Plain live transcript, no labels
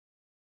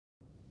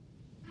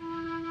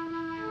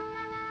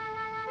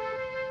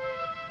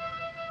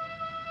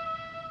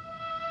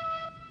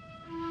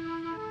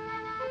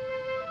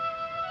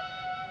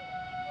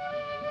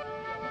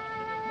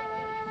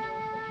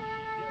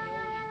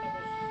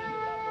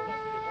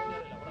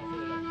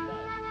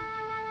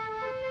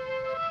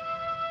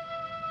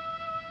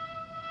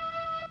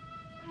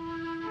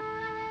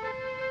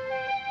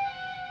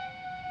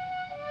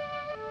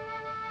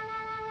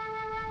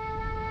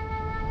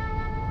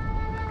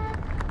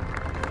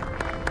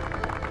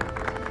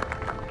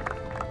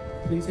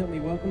Please help me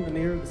welcome the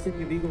Mayor of the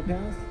City of Eagle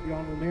Pass, the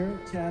Honorable Mayor,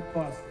 Chad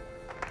Foster.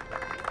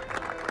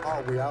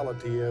 Our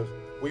reality is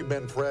we've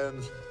been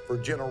friends for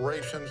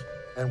generations,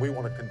 and we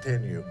want to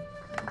continue.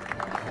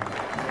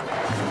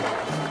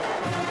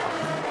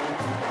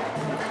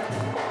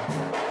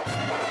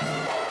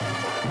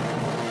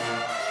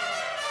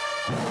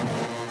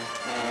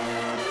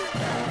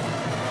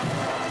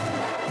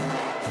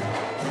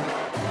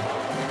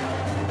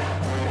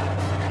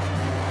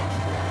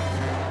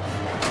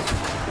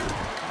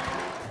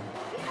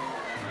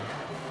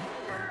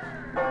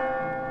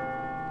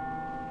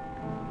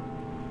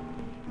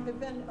 There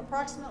have been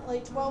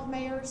approximately 12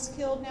 mayors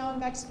killed now in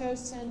Mexico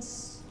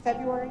since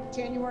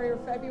January or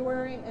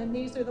February, and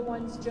these are the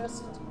ones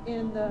just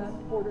in the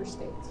border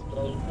states.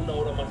 Una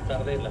hora más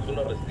tarde en la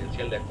zona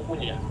residencial de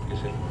Acuña, que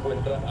se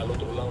encuentra al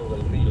otro lado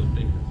del río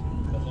Texas.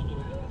 Las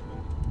autoridades...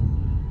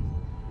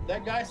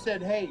 That guy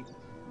said, "Hey,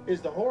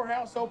 is the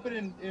whorehouse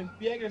open in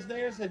Viegas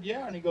there?" I said,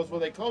 "Yeah." And he goes, "Well,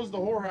 they closed the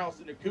whorehouse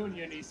in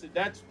Acuña." And he said,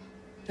 "That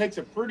takes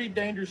a pretty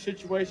dangerous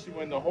situation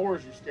when the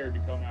whores are scared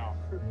to come out."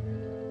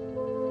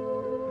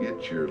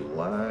 Get your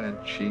lying,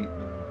 cheating,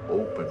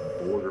 open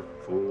border,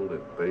 full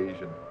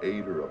invasion,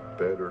 aider,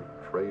 abettor,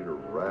 traitor,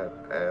 right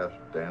ass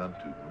down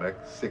to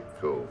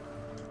Mexico.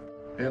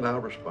 And I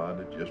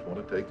responded, just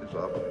want to take this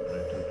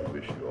opportunity to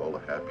wish you all a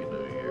happy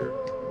new year.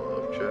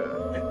 Love,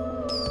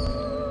 Chad.